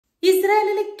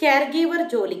ഇസ്രായേലിലെ കെയർഗീവർ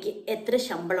ജോലിക്ക് എത്ര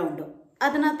ശമ്പളം ഉണ്ടോ?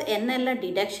 അതിനകത്ത് എന്നെല്ലാം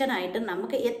ഡിഡക്ഷൻ ആയിട്ട്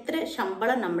നമുക്ക് എത്ര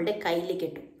ശമ്പളം നമ്മുടെ കയ്യിൽ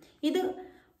കിട്ടും? ഇത്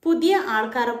പുതിയ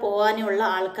ആൾക്കാർ പോകാനുള്ള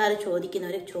ആൾക്കാർ ചോദിക്കുന്ന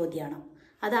ഒരു ചോദ്യമാണ്.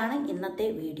 അതാണ് ഇന്നത്തെ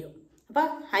വീഡിയോ. അപ്പോൾ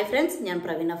ഹായ് ഫ്രണ്ട്സ്, ഞാൻ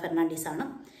പ്രവീണ ഫെർണാണ്ടീസ് ആണ്.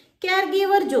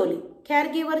 കെയർഗീവർ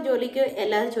ജോലിക്ക്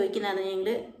എല്ലാവരും ചോദിക്കുന്നതെങ്കിൽ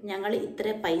ഞങ്ങൾ ഇത്ര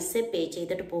പൈസ പേ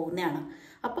ചെയ്തിട്ട് പോകുന്നതാണ്.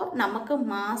 അപ്പോൾ നമുക്ക്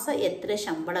മാസം എത്ര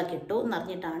ശമ്പളം കിട്ടും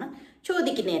എന്നറിഞ്ഞിട്ടാണ്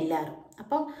ചോദിക്കുന്നത് എല്ലാവരും.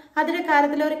 അപ്പോൾ അതിൻ്റെ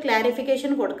കാര്യത്തിൽ ഒരു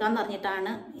ക്ലാരിഫിക്കേഷൻ കൊടുക്കാമെന്ന്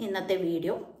പറഞ്ഞിട്ടാണ് ഇന്നത്തെ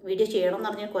വീഡിയോ ചെയ്യണമെന്ന്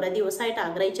പറഞ്ഞാൽ കുറേ ദിവസമായിട്ട്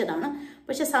ആഗ്രഹിച്ചതാണ്,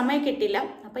 പക്ഷെ സമയം കിട്ടില്ല.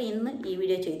 അപ്പോൾ ഇന്ന് ഈ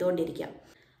വീഡിയോ ചെയ്തുകൊണ്ടിരിക്കാം.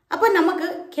 അപ്പോൾ നമുക്ക്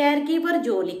കെയർഗീവർ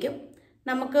ജോലിക്ക്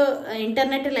നമുക്ക്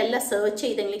ഇൻ്റർനെറ്റിലെല്ലാം സെർച്ച്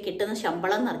ചെയ്തെങ്കിൽ കിട്ടുന്ന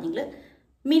ശമ്പളം എന്ന് പറഞ്ഞെങ്കിൽ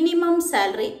മിനിമം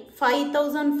സാലറി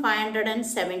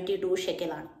 5,572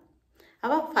 ഷെക്കലാണ്.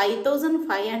 അപ്പോൾ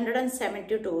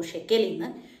 5,572 ഷെക്കലിൽ നിന്ന്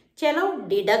ചില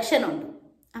ഡിഡക്ഷൻ ഉണ്ട്.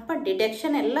 അപ്പം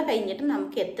ഡിഡക്ഷൻ എല്ലാം കഴിഞ്ഞിട്ട്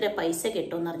നമുക്ക് എത്ര പൈസ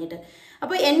കിട്ടുമെന്ന് പറഞ്ഞിട്ട്,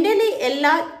 അപ്പോൾ എൻ്റെ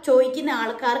എല്ലാ ചോദിക്കുന്ന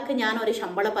ആൾക്കാർക്ക് ഞാൻ ഒരു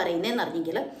ശമ്പളം പറയുന്നതെന്ന്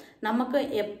പറഞ്ഞെങ്കിൽ നമുക്ക്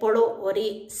എപ്പോഴും ഒരു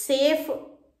സേഫ്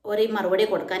ഒരു മറുപടി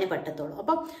കൊടുക്കാനേ പറ്റത്തുള്ളൂ.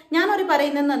 അപ്പം ഞാനൊരു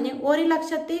പറയുന്നതെന്ന് പറഞ്ഞാൽ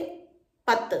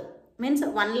 1,10,000 മീൻസ്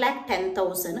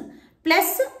 1,10,000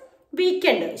 പ്ലസ്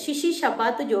വീക്കെൻഡ് ശിശി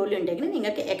ശബാത്ത് ജോലി ഉണ്ടെങ്കിൽ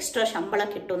നിങ്ങൾക്ക് എക്സ്ട്രാ ശമ്പളം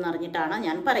കിട്ടുമെന്ന് പറഞ്ഞിട്ടാണ്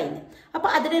ഞാൻ പറയുന്നത്. അപ്പോൾ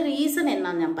അതിന്റെ റീസൺ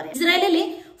എന്നാന്ന് ഞാൻ പറയാം. ഇസ്രായേലിൽ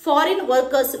ഫോറിൻ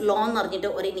വർക്കേഴ്സ് ലോ എന്ന് പറഞ്ഞിട്ട്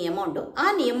ഒരു നിയമമുണ്ട്. ആ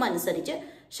നിയമം അനുസരിച്ച്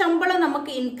ശമ്പളം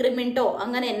നമുക്ക് ഇൻക്രിമെന്റോ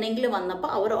അങ്ങനെ എന്തെങ്കിലും വന്നപ്പോൾ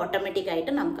അവർ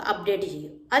ഓട്ടോമാറ്റിക്കായിട്ട് നമുക്ക് അപ്ഡേറ്റ്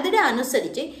ചെയ്യും. അതിന്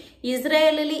അനുസരിച്ച്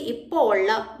ഇസ്രായേലിൽ ഇപ്പോൾ ഉള്ള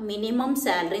മിനിമം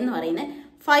സാലറി എന്ന് പറയുന്നത്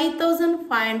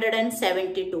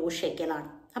 5,572 ഷെക്കലാണ്.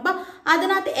 അപ്പം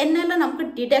അതിനകത്ത് എന്നെല്ലാം നമുക്ക്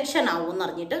ഡിഡക്ഷൻ ആവും എന്ന്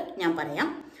പറഞ്ഞിട്ട് ഞാൻ പറയാം.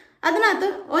 അതിനകത്ത്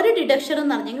ഒരു ഡിഡക്ഷൻ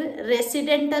എന്ന് പറഞ്ഞെങ്കിൽ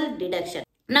റെസിഡന്റൽ ഡിഡക്ഷൻ.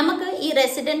 നമുക്ക് ഈ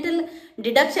റെസിഡന്റൽ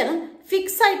ഡിഡക്ഷൻ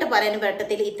ഫിക്സ് ആയിട്ട് പറയാൻ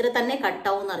പറ്റത്തില്ല, ഇത്ര തന്നെ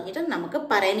കട്ടാവും എന്ന് പറഞ്ഞിട്ട് നമുക്ക്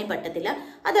പറയാനേ പറ്റത്തില്ല.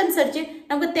 അതനുസരിച്ച്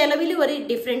നമുക്ക് തെലവിൽ ഒരു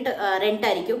ഡിഫറെന്റ് റെന്റ്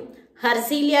ആയിരിക്കും,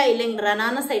 ഹർസീലിയ ഇല്ലെങ്കിൽ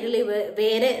റനാന സൈഡിൽ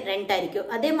വേറെ റെന്റ് ആയിരിക്കും,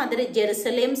 അതേമാതിരി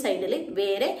ജെറുസലേം സൈഡിൽ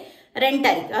വേറെ റെന്റ്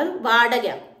ആയിരിക്കും. അത് വാടക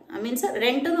മീൻസ്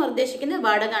റെന്റ് എന്ന് ഉദ്ദേശിക്കുന്നത്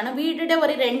വാടകയാണ്. വീടിന്റെ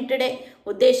ഒരു റെന്റിന്റെ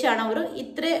ഉദ്ദേശമാണ് അവർ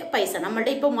ഇത്ര പൈസ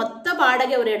നമ്മളുടെ ഇപ്പൊ മൊത്തം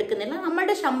വാടക അവർ എടുക്കുന്നില്ല,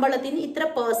 നമ്മളുടെ ശമ്പളത്തിന് ഇത്ര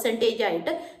പെർസെൻറ്റേജ്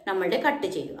ആയിട്ട് നമ്മളുടെ കട്ട്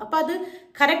ചെയ്യും. അപ്പൊ അത്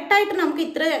കറക്റ്റായിട്ട് നമുക്ക്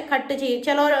ഇത്ര കട്ട് ചെയ്യും.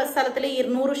 ചില സ്ഥലത്തിൽ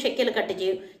 200 ഷെക്കൽ കട്ട്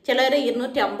ചെയ്യും, ചിലർ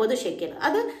 250 ഷെക്കൽ.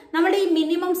 അത് നമ്മുടെ ഈ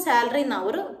മിനിമം സാലറി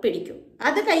അവർ പിടിക്കും.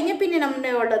 അത് കഴിഞ്ഞ പിന്നെ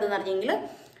നമ്മുടെ ഉള്ളതെന്ന് പറഞ്ഞെങ്കിൽ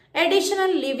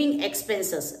അഡീഷണൽ ലിവിങ്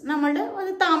എക്സ്പെൻസസ്. നമ്മളുടെ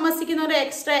താമസിക്കുന്ന ഒരു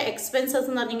എക്സ്ട്രാ എക്സ്പെൻസസ്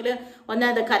എന്ന് പറഞ്ഞെങ്കിൽ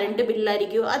ഒന്നത് കറണ്ട്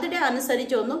ബില്ലായിരിക്കും. അതിൻ്റെ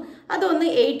അനുസരിച്ച് അതൊന്ന്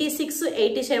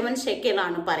 86-87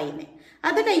 ഷെക്കലാണ് പറയുന്നത്.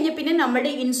 അത് കഴിഞ്ഞ് പിന്നെ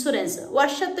നമ്മുടെ ഇൻഷുറൻസ്,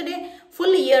 വർഷത്തിലെ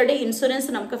ഫുൾ ഇയറുടെ ഇൻഷുറൻസ്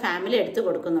നമുക്ക് ഫാമിലി എടുത്ത്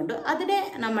കൊടുക്കുന്നുണ്ട്. അതിന്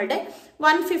നമ്മളുടെ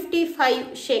 155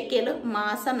 ഷെക്കൽ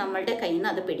മാസം നമ്മളുടെ കയ്യിൽ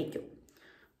നിന്ന് അത് പിടിക്കും.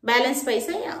 ബാലൻസ് പൈസ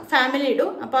ഫാമിലി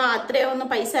ഇടും. അപ്പോൾ അത്രയൊന്നും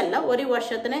പൈസ അല്ല, ഒരു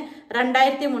വർഷത്തിന്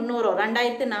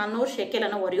 2,300-2,400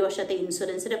 ഷെക്കലാണ് ഒരു വർഷത്തെ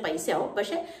ഇൻഷുറൻസിന്റെ പൈസ ആവും.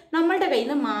 പക്ഷെ നമ്മളുടെ കയ്യിൽ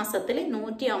നിന്ന് മാസത്തിൽ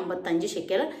 155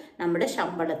 ഷെക്കൽ നമ്മുടെ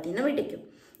ശമ്പളത്തിൽ നിന്ന് പിടിക്കും.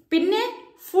 പിന്നെ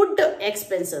ഫുഡ്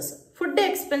എക്സ്പെൻസസ്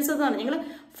എന്ന് പറഞ്ഞെങ്കിൽ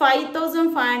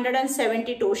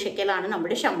 5,572 ഷെക്കലാണ്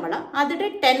നമ്മുടെ ശമ്പളം. അതിന്റെ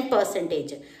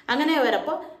 10% അങ്ങനെ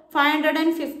വരപ്പോൾ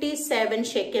 557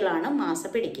 ഷെക്കലാണ്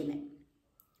മാസം പിടിക്കുന്നത്.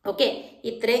 ഓക്കെ,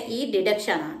 ഇത്ര ഈ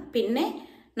ഡിഡക്ഷനാണ്. പിന്നെ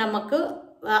നമുക്ക്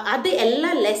അത്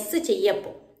എല്ലാം ലെസ്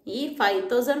ചെയ്യപ്പോൾ ഈ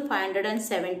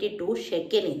 5,572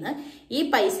 ഷെക്കലിൽ നിന്ന് ഈ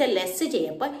പൈസ ലെസ്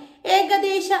ചെയ്യപ്പോൾ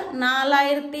ഏകദേശം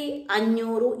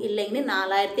 4,500 ഇല്ലെങ്കിൽ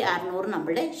 4,600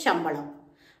 നമ്മുടെ ശമ്പളം.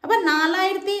 അപ്പം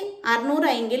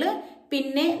 4,600 എങ്കിൽ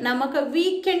പിന്നെ നമുക്ക്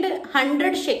വീക്കെൻഡ്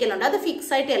 100 ഷെക്കലുണ്ട്, അത്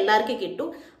ഫിക്സ് ആയിട്ട് എല്ലാവർക്കും കിട്ടും.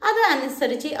 അത്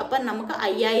അനുസരിച്ച് അപ്പം നമുക്ക്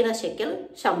 5,000 ഷെക്കൽ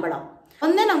ശമ്പളം.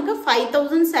 ഒന്ന് നമുക്ക്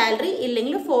 5,000 സാലറി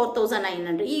ഇല്ലെങ്കിൽ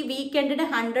 4,900. ഈ വീക്കെൻഡിന്റെ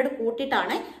 100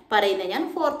 കൂട്ടിയിട്ടാണ് പറയുന്നത് ഞാൻ.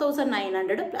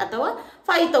 4,900 അഥവാ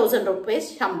 5,000 റുപ്പീസ്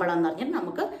ശമ്പളം എന്ന് പറഞ്ഞാൽ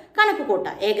നമുക്ക് കണക്ക്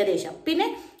കൂട്ടാം ഏകദേശം. പിന്നെ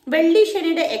വെള്ളി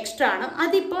ശനിയുടെ എക്സ്ട്രാ ആണ്.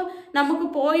 അതിപ്പോൾ നമുക്ക്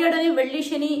പോയടനെ വെള്ളി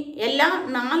ശനി എല്ലാ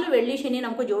 4 വെള്ളി ശനി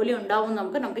നമുക്ക് ജോലി ഉണ്ടാവും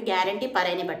നമുക്ക് ഗ്യാരണ്ടി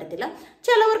പറയാനേ പറ്റത്തില്ല.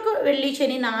 ചിലവർക്ക് വെള്ളി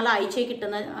ശനി 4 ആഴ്ച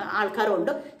കിട്ടുന്ന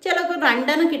ആൾക്കാരുണ്ട്, ചിലർക്ക്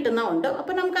 2 കിട്ടുന്നതുണ്ട്.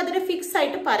 അപ്പം നമുക്ക് അതിന് ഫിക്സ്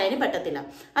ആയിട്ട് പറയാനേ പറ്റത്തില്ല.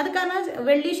 അത് കാരണം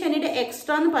വെള്ളി ശനിയുടെ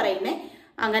എക്സ്ട്രാ എന്ന് പറയുന്നത്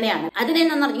അങ്ങനെയാണ്.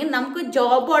 അതിനെന്നു പറഞ്ഞെങ്കിൽ നമുക്ക്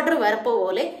ജോബ് ഓർഡർ വരപ്പോ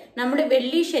പോലെ നമ്മുടെ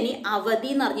വെള്ളി ശനി അവധി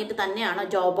എന്ന് പറഞ്ഞിട്ട് തന്നെയാണ്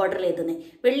ജോബ് ഓർഡറിൽ എത്തുന്നത്.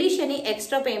 വെള്ളി ശനി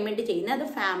എക്സ്ട്രാ പേയ്മെന്റ് ചെയ്യുന്നത് അത്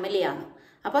ഫാമിലിയാണ്.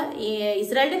 അപ്പം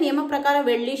ഇസ്രായേലിന്റെ നിയമപ്രകാരം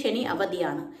വെള്ളി ശനി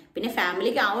അവധിയാണ്. പിന്നെ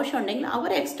ഫാമിലിക്ക് ആവശ്യമുണ്ടെങ്കിൽ അവർ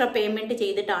എക്സ്ട്രാ പേയ്മെന്റ്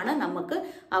ചെയ്തിട്ടാണ് നമുക്ക്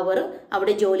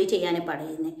അവിടെ ജോലി ചെയ്യാനേ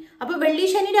പറയുന്നത്. അപ്പോൾ വെള്ളി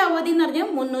ശനിയുടെ അവധി എന്ന് പറഞ്ഞാൽ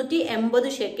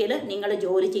 380 ഷെക്കൽ നിങ്ങൾ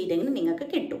ജോലി ചെയ്തെങ്കിൽ നിങ്ങൾക്ക്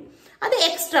കിട്ടും. അത്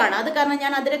എക്സ്ട്രാ ആണ്. അത് കാരണം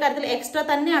ഞാൻ അതിന്റെ കാര്യത്തിൽ എക്സ്ട്രാ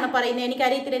തന്നെയാണ് പറയുന്നത്.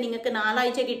 എനിക്കറിയത്തില്ല നിങ്ങൾക്ക് 4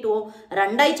 ആഴ്ച കിട്ടുമോ,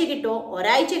 2 ആഴ്ച കിട്ടുമോ,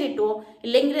 ഒരാഴ്ച കിട്ടുമോ,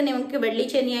 ഇല്ലെങ്കിൽ നിങ്ങൾക്ക് വെള്ളി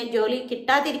ശനിയായി ജോലി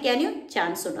കിട്ടാതിരിക്കാനും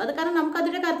ചാൻസ് ഉണ്ട്. അത് കാരണം നമുക്ക്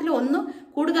അതിന്റെ കാര്യത്തിൽ ഒന്നും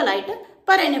കൂടുതലായിട്ട്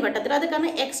പറയാൻ പറ്റത്തില്ല. അത്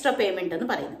കാരണം എക്സ്ട്രാ പേയ്മെന്റ് എന്ന്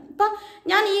പറയുന്നത്. അപ്പോൾ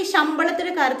ഞാൻ ഈ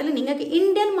ശമ്പളത്തിന്റെ കാര്യത്തിൽ നിങ്ങൾക്ക്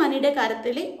ഇന്ത്യൻ മണിയുടെ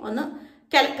കാര്യത്തിൽ ഒന്ന്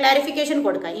ക്ലാരിഫിക്കേഷൻ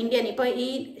കൊടുക്കാം. ഇന്ത്യൻ ഇപ്പോൾ ഈ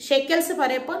ഷെക്കൽസ്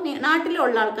പറയുമ്പോൾ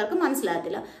നാട്ടിലുള്ള ആൾക്കാർക്ക്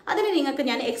മനസ്സിലാകത്തില്ല. അതിന് നിങ്ങൾക്ക്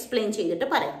ഞാൻ എക്സ്പ്ലെയിൻ ചെയ്തിട്ട്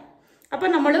പറയാം. അപ്പോൾ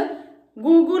നമ്മൾ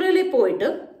ഗൂഗിളിൽ പോയിട്ട്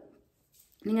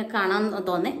നിങ്ങൾക്ക് കാണാൻ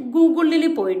തോന്നേ ഗൂഗിളിൽ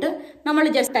പോയിട്ട് നമ്മൾ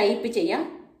ജസ്റ്റ് ടൈപ്പ് ചെയ്യാം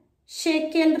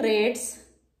shekel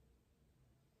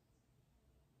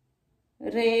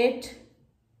rate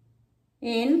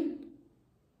in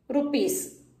rupees.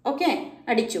 Okay,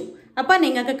 അടിച്ചു. അപ്പം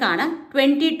നിങ്ങൾക്ക് കാണാം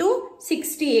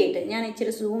 2268. ഞാൻ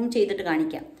ഇച്ചിരി സൂം ചെയ്തിട്ട്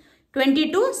കാണിക്കാം.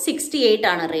 2268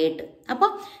 ആണ് റേറ്റ്. അപ്പോൾ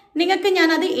നിങ്ങൾക്ക്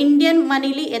ഞാനത് ഇന്ത്യൻ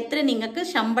മണിയിൽ എത്ര നിങ്ങൾക്ക്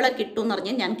ശമ്പളം കിട്ടും എന്ന്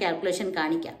പറഞ്ഞാൽ ഞാൻ കാൽക്കുലേഷൻ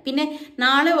കാണിക്കാം. പിന്നെ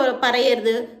നാളെ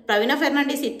പറയരുത് പ്രവീണ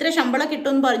ഫെർണാണ്ടീസ് ഇത്ര ശമ്പളം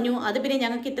കിട്ടുമെന്ന് പറഞ്ഞു, അത് പിന്നെ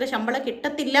ഞങ്ങൾക്ക് ഇത്ര ശമ്പളം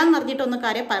കിട്ടത്തില്ല എന്ന് പറഞ്ഞിട്ടൊന്നും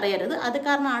കാര്യം പറയരുത്. അത്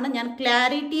കാരണമാണ് ഞാൻ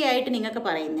ക്ലാരിറ്റി ആയിട്ട് നിങ്ങൾക്ക്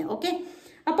പറയുന്നത്. ഓക്കെ,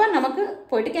 അപ്പം നമുക്ക്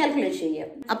പോയിട്ട് കാൽക്കുലേറ്റ് ചെയ്യാം.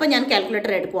 അപ്പം ഞാൻ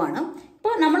കാൽക്കുലേറ്റർ എടുക്കുവാണ്.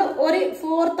 ഇപ്പോൾ നമ്മൾ ഒരു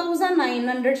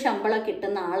 4900 ശമ്പളം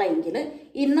കിട്ടുന്ന ആളെങ്കിൽ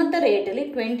ഇന്നത്തെ റേറ്റിൽ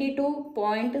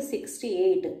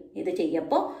 22.68 ഇത്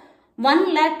ചെയ്യപ്പോൾ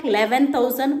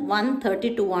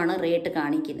 1,11,132 ആണ് റേറ്റ്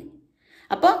കാണിക്കുന്നത്.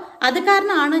 അപ്പോൾ അത്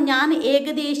കാരണമാണ് ഞാൻ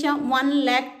ഏകദേശം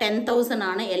 1,10,000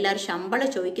 ആണ് എല്ലാവരും ശമ്പളം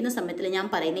ചോദിക്കുന്ന സമയത്തിൽ ഞാൻ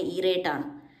പറയുന്നത് ഈ റേറ്റാണ്.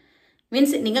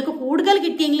 മീൻസ് നിങ്ങൾക്ക് കൂടുതൽ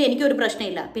കിട്ടിയെങ്കിൽ എനിക്കൊരു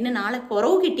പ്രശ്നമില്ല, പിന്നെ നാളെ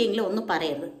കുറവ് കിട്ടിയെങ്കിൽ ഒന്നും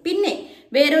പറയരുത്. പിന്നെ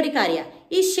വേറൊരു കാര്യം,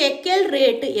 ഈ ഷെക്കൽ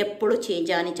റേറ്റ് എപ്പോഴും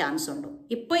ചേഞ്ച് ആവാൻ ചാൻസ് ഉണ്ടോ?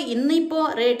 ഇന്നിപ്പോൾ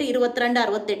റേറ്റ്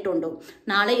 22.68 ഉണ്ടോ,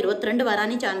 നാളെ 22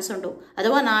 വരാനും ചാൻസ് ഉണ്ടോ,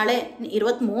 അഥവാ നാളെ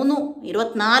 23,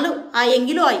 24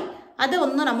 ആയെങ്കിലും ആയി,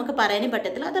 അതൊന്നും നമുക്ക് പറയാനും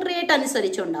പറ്റത്തില്ല. അത് റേറ്റ്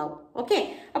അനുസരിച്ചുണ്ടാവും. ഓക്കെ,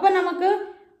 അപ്പം നമുക്ക്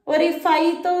ഒരു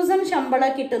 5,000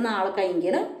 ശമ്പളം കിട്ടുന്ന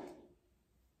ആൾക്കെങ്കിൽ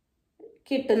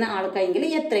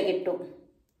എത്ര കിട്ടും?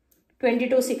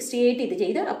 2268 ഇത്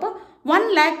ചെയ്ത് അപ്പോൾ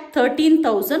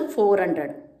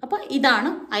 1,13,400. അപ്പോൾ ഇതാണ്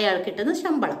അയാൾ കിട്ടുന്ന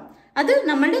ശമ്പളം. അത്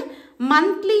നമ്മുടെ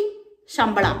മന്ത്ലി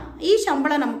ശമ്പളമാണ്. ഈ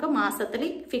ശമ്പളം നമുക്ക് മാസത്തിൽ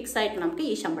ഫിക്സ് ആയിട്ട് നമുക്ക്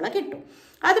ഈ ശമ്പളം കിട്ടും.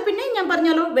 അത് പിന്നെ ഞാൻ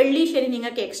പറഞ്ഞല്ലോ വെള്ളി ശരി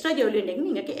നിങ്ങൾക്ക് എക്സ്ട്രാ ജോലി ഉണ്ടെങ്കിൽ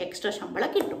നിങ്ങൾക്ക് എക്സ്ട്രാ ശമ്പളം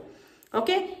കിട്ടും.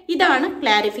 ഓക്കെ, ഇതാണ്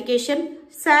ക്ലാരിഫിക്കേഷൻ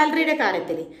സാലറിയുടെ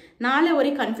കാര്യത്തിൽ. നാളെ ഒരു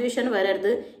കൺഫ്യൂഷൻ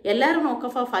വരരുത്. എല്ലാവരും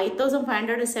നോക്കപ്പോൾ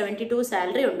 5,572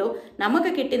 സാലറി ഉണ്ടോ, നമുക്ക്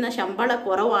കിട്ടുന്ന ശമ്പളം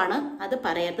കുറവാണ്, അത്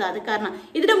പറയരുത്. അത് കാരണം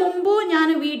ഇതിന് മുമ്പ് ഞാൻ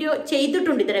വീഡിയോ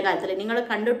ചെയ്തിട്ടുണ്ട് ഇതിന്റെ കാര്യത്തിൽ. നിങ്ങൾ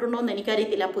കണ്ടിട്ടുണ്ടോ എന്ന്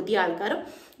എനിക്കറിയത്തില്ല, പുതിയ ആൾക്കാരും.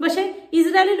 പക്ഷെ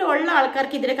ഇസ്രായേലിലുള്ള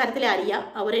ആൾക്കാർക്ക് ഇതിന്റെ കാര്യത്തിൽ അറിയാം,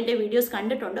 അവരെൻ്റെ വീഡിയോസ്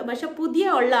കണ്ടിട്ടുണ്ട്. പക്ഷെ പുതിയ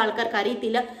ഉള്ള ആൾക്കാർക്ക്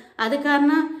അറിയത്തില്ല. അത്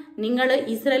കാരണം നിങ്ങൾ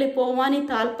ഇസ്രായേലിൽ പോകാൻ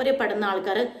താല്പര്യപ്പെടുന്ന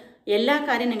ആൾക്കാർ എല്ലാ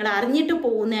കാര്യം നിങ്ങൾ അറിഞ്ഞിട്ട്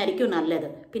പോകുന്നതായിരിക്കും നല്ലത്.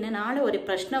 പിന്നെ നാളെ ഒരു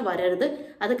പ്രശ്നം വരരുത്.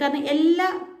 അത് കാരണം എല്ലാ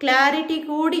ക്ലാരിറ്റി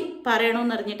കൂടി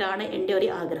പറയണമെന്ന് അറിഞ്ഞിട്ടാണ് എൻ്റെ ഒരു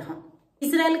ആഗ്രഹം.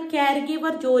 ഇസ്രായേൽ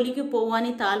കാരിഗീവർ ജോലിക്ക് പോകാൻ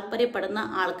താല്പര്യപ്പെടുന്ന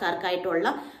ആൾക്കാർക്കായിട്ടുള്ള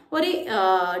ഒരു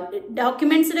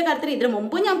ഡോക്യുമെന്റ്സിന്റെ കാര്യത്തിൽ ഇതിനു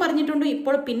മുമ്പ് ഞാൻ പറഞ്ഞിട്ടുണ്ട്,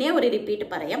 ഇപ്പോൾ പിന്നെ ഒരു റിപ്പീറ്റ്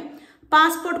പറയാം.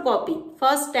 Passport copy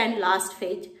first and last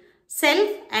page,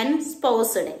 self and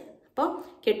സ്പൗസ്ഡ്. അപ്പോൾ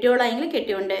കെട്ടിയോളായെങ്കിൽ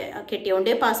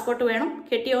കെട്ടിയോൻ്റെ പാസ്പോർട്ട് വേണം,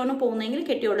 കെട്ടിയോന് പോകുന്നെങ്കിൽ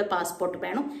കെട്ടിയോളുടെ പാസ്പോർട്ട്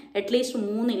വേണം. അറ്റ്ലീസ്റ്റ്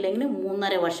 3 ഇല്ലെങ്കിൽ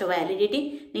 3.5 വർഷം വാലിഡിറ്റി.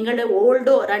 നിങ്ങളുടെ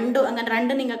ഓൾഡോ രണ്ടോ അങ്ങനെ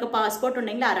 2 നിങ്ങൾക്ക് പാസ്പോർട്ട്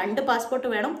ഉണ്ടെങ്കിൽ ആ 2 പാസ്പോർട്ട്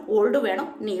വേണം, ഓൾഡ് വേണം,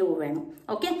 ന്യൂ വേണം.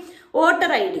 Okay,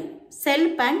 voter ID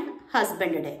self and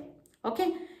husband. Okay,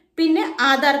 പിന്നെ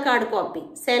Aadhaar card copy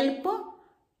self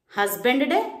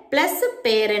husband plus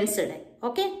parents.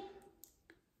 Okay,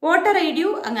 voter ID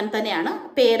അങ്ങനെ തന്നെയാണ്.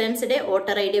 പേരൻസിൻ്റെ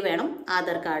വോട്ടർ ID വേണം,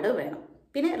 ആധാർ കാർഡ് വേണം.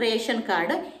 പിന്നെ റേഷൻ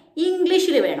കാർഡ്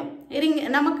ഇംഗ്ലീഷിൽ വേണം.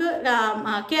 നമുക്ക്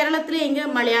കേരളത്തിലെങ്കിൽ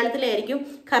മലയാളത്തിലായിരിക്കും,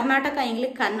 കർണാടക എങ്കിൽ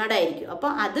കന്നഡ ആയിരിക്കും.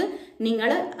 അപ്പോൾ അത് നിങ്ങൾ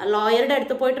ലോയറുടെ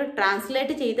അടുത്ത് പോയിട്ട്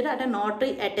ട്രാൻസ്ലേറ്റ് ചെയ്തിട്ട് അത് നോട്ട്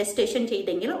അറ്റസ്റ്റേഷൻ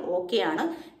ചെയ്തെങ്കിൽ ഓക്കെയാണ്.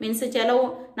 മീൻസ് ചില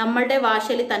നമ്മളുടെ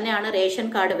ഭാഷയിൽ തന്നെയാണ് റേഷൻ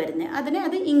കാർഡ് വരുന്നത്,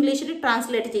 അത് ഇംഗ്ലീഷിൽ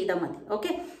ട്രാൻസ്ലേറ്റ് ചെയ്താൽ മതി.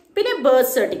 ഓക്കെ, പിന്നെ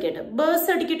ബർത്ത്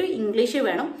സർട്ടിഫിക്കറ്റ് ഇംഗ്ലീഷ്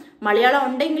വേണം. മലയാളം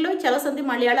ഉണ്ടെങ്കിലും ചില സ്ഥലത്ത്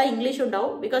മലയാളം ഇംഗ്ലീഷ്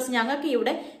ഉണ്ടാവും. ബിക്കോസ് ഞങ്ങൾക്ക്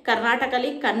ഇവിടെ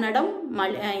കർണാടകയിൽ കന്നഡം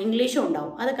ഇംഗ്ലീഷും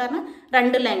ഉണ്ടാവും. അത് കാരണം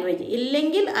 2 ലാംഗ്വേജ്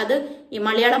ഇല്ലെങ്കിൽ അത് ഈ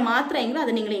മലയാളം മാത്രമെങ്കിൽ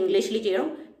അത് നിങ്ങൾ ഇംഗ്ലീഷിൽ ചെയ്യണം.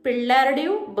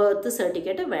 പിള്ളേരുടെയും ബർത്ത്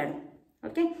സർട്ടിഫിക്കറ്റ് വേണം.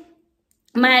 ഓക്കെ,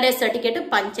 മാരേജ് സർട്ടിഫിക്കറ്റ്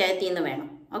പഞ്ചായത്തിൽ നിന്ന് വേണം.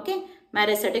 ഓക്കെ,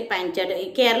 മാരേജ് സർട്ടിഫിക്കറ്റ് പഞ്ചായത്ത്,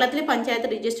 കേരളത്തിൽ പഞ്ചായത്ത്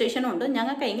രജിസ്ട്രേഷൻ ഉണ്ട്.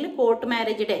 ഞങ്ങൾക്കെങ്കിൽ കോർട്ട്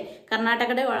മാരേജിൻ്റെ,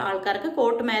 കർണാടകയുടെ ആൾക്കാർക്ക്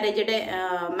കോർട്ട് മാരേജിൻ്റെ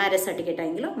മാരേജ് സർട്ടിഫിക്കറ്റ്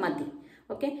ആയെങ്കിലും മതി.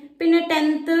 ഓക്കെ, പിന്നെ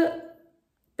 10th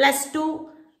 +2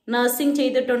 നഴ്സിംഗ്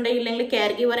ചെയ്തിട്ടുണ്ടെങ്കിൽ ഇല്ലെങ്കിൽ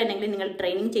കെയർ ഗീവർ അല്ലെങ്കിൽ നിങ്ങൾ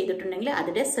ട്രെയിനിങ് ചെയ്തിട്ടുണ്ടെങ്കിൽ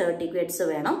അതിൻ്റെ സർട്ടിഫിക്കറ്റ്സ്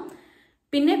വേണം.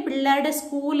 പിന്നെ പിള്ളേരുടെ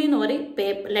സ്കൂളിൽ നിന്ന് ഒരു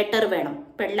ലെറ്റർ വേണം.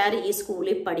 പിള്ളേർ ഈ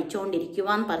സ്കൂളിൽ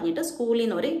പഠിച്ചുകൊണ്ടിരിക്കുവാന്ന് പറഞ്ഞിട്ട് സ്കൂളിൽ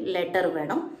നിന്ന് ഒരു ലെറ്റർ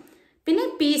വേണം. പിന്നെ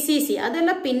PCC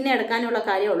അതെല്ലാം പിന്നെ എടുക്കാനുള്ള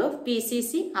കാര്യമുള്ളൂ.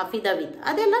 PCC അഫിദവിത്ത്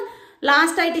അതെല്ലാം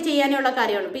ലാസ്റ്റ് ആയിട്ട് ചെയ്യാനുള്ള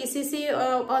കാര്യമാണ്. PCC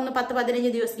ഒന്ന്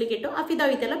 10-15 ദിവസത്തിൽ കിട്ടും.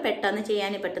 അഫിദവിത്ത് എല്ലാം പെട്ടെന്ന്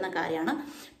ചെയ്യാൻ പറ്റുന്ന കാര്യമാണ്.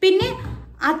 പിന്നെ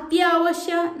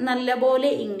അത്യാവശ്യം നല്ലപോലെ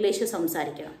ഇംഗ്ലീഷ്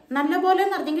സംസാരിക്കണം. നല്ലപോലെ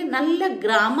എന്ന് പറഞ്ഞെങ്കിൽ നല്ല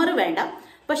ഗ്രാമർ വേണ്ട,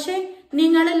 പക്ഷെ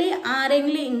നിങ്ങളിൽ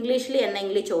ആരെങ്കിലും ഇംഗ്ലീഷിൽ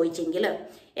എന്നെങ്കിലും ചോദിച്ചെങ്കിൽ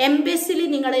എംബസിയിൽ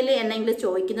നിങ്ങളിൽ എന്നെങ്കിലും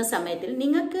ചോദിക്കുന്ന സമയത്തിൽ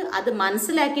നിങ്ങൾക്ക് അത്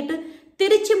മനസ്സിലാക്കിയിട്ട്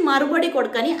തിരിച്ച് മറുപടി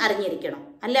കൊടുക്കാൻ അറിഞ്ഞിരിക്കണം.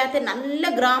 അല്ലാതെ നല്ല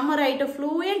ഗ്രാമറായിട്ട്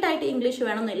ഫ്ലൂയൻ്റ് ആയിട്ട് ഇംഗ്ലീഷ്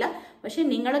വേണമെന്നില്ല. പക്ഷെ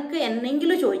നിങ്ങൾക്ക്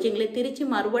എന്തെങ്കിലും ചോദിച്ചെങ്കിൽ തിരിച്ച്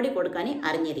മറുപടി കൊടുക്കാൻ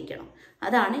അറിഞ്ഞിരിക്കണം.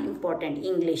 അതാണ് ഇമ്പോർട്ടൻറ്റ്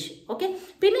ഇംഗ്ലീഷ്. ഓക്കെ.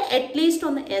 പിന്നെ അറ്റ്ലീസ്റ്റ്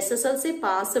ഒന്ന് SSLC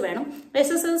പാസ് വേണം.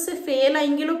 SSLC ഫെയിൽ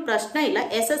ആയെങ്കിലും പ്രശ്നമില്ല.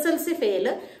 SSLC ഫെയിൽ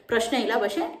പ്രശ്നമില്ല.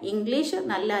 പക്ഷെ ഇംഗ്ലീഷ്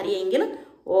നല്ല അറിയെങ്കിൽ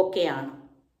ഓക്കെ ആണ്.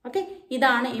 ഓക്കെ.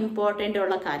 ഇതാണ് ഇമ്പോർട്ടൻ്റ്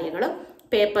ഉള്ള കാര്യങ്ങൾ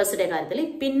പേപ്പേഴ്സിൻ്റെ കാര്യത്തിൽ.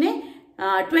 പിന്നെ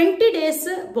 20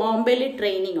 ഡേയ്സ് ബോംബെയിൽ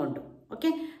ട്രെയിനിങ് ഉണ്ട്. ഓക്കെ.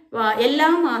 എല്ലാ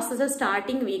മാസത്തെ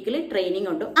സ്റ്റാർട്ടിംഗ് വീക്കിൽ ട്രെയിനിങ്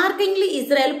ഉണ്ട്. ആർക്കെങ്കിലും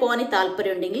ഇസ്രായേൽ പോകാൻ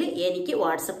താല്പര്യം ഉണ്ടെങ്കിൽ എനിക്ക്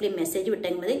വാട്സപ്പിൽ മെസ്സേജ്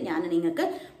വിട്ടെങ്കിൽ മതി. ഞാൻ നിങ്ങൾക്ക്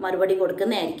മറുപടി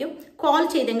കൊടുക്കുന്നതായിരിക്കും. കോൾ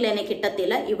ചെയ്തെങ്കിൽ എന്നെ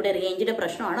കിട്ടത്തില്ല. ഇവിടെ റേഞ്ചിന്റെ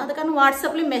പ്രശ്നമാണ്. അത് കാരണം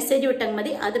വാട്സപ്പിൽ മെസ്സേജ് വിട്ടെങ്കിൽ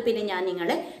മതി. അത് പിന്നെ ഞാൻ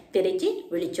നിങ്ങളെ തിരിച്ച്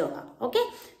വിളിച്ചോളാം. ഓക്കെ.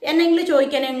 എന്നെങ്കിലും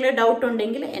ചോദിക്കാനെങ്കിലും ഡൗട്ട്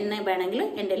ഉണ്ടെങ്കിൽ എന്നെ വേണമെങ്കിൽ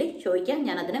എൻ്റെ ചോദിക്കാൻ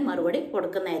ഞാൻ അതിന് മറുപടി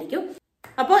കൊടുക്കുന്നതായിരിക്കും.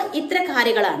 അപ്പോൾ ഇത്ര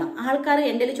കാര്യങ്ങളാണ് ആൾക്കാർ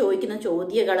എൻ്റെ ചോദിക്കുന്ന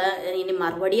ചോദ്യങ്ങൾ ഇനി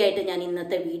മറുപടിയായിട്ട് ഞാൻ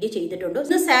ഇന്നത്തെ വീഡിയോ ചെയ്തിട്ടുണ്ട്.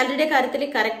 ഇന്ന് സാലറിയുടെ കാര്യത്തിൽ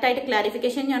കറക്റ്റായിട്ട്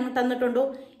ക്ലാരിഫിക്കേഷൻ ഞാൻ തന്നിട്ടുണ്ടോ,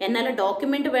 എന്നാലും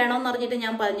ഡോക്യുമെന്റ് വേണമെന്ന് പറഞ്ഞിട്ട്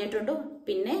ഞാൻ പറഞ്ഞിട്ടുണ്ട്.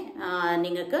 പിന്നെ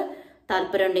നിങ്ങൾക്ക്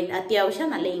താല്പര്യം ഉണ്ടെങ്കിൽ അത്യാവശ്യം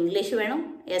നല്ല ഇംഗ്ലീഷ് വേണം.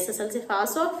 SSLC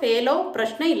പാസോ ഫെയിലോ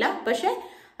പ്രശ്നമില്ല. പക്ഷെ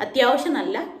അത്യാവശ്യം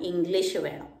നല്ല ഇംഗ്ലീഷ്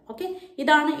വേണം. ഓക്കെ.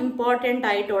 ഇതാണ് ഇമ്പോർട്ടൻ്റ്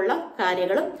ആയിട്ടുള്ള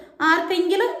കാര്യങ്ങളും.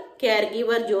 ആർക്കെങ്കിലും കെയർ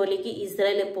ഗീവർ ജോലിക്ക്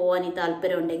ഇസ്രായേലിൽ പോകാൻ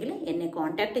താല്പര്യം ഉണ്ടെങ്കിൽ എന്നെ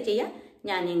കോൺടാക്ട് ചെയ്യാം.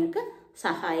 ഞാൻ നിങ്ങൾക്ക്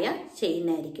സഹായം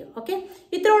ചെയ്യുന്നതായിരിക്കും. ഓക്കെ.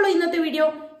 ഇത്രേ ഉള്ളൂ ഇന്നത്തെ വീഡിയോ.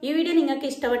 ഈ വീഡിയോ നിങ്ങൾക്ക്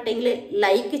ഇഷ്ടപ്പെട്ടെങ്കിൽ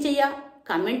ലൈക്ക് ചെയ്യുക,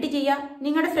 കമൻറ്റ് ചെയ്യുക,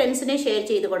 നിങ്ങളുടെ ഫ്രണ്ട്സിനെ ഷെയർ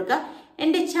ചെയ്ത് കൊടുക്കുക.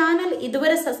 എൻ്റെ ചാനൽ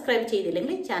ഇതുവരെ സബ്സ്ക്രൈബ്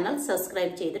ചെയ്തില്ലെങ്കിൽ ചാനൽ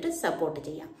സബ്സ്ക്രൈബ് ചെയ്തിട്ട് സപ്പോർട്ട്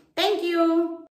ചെയ്യാം. താങ്ക്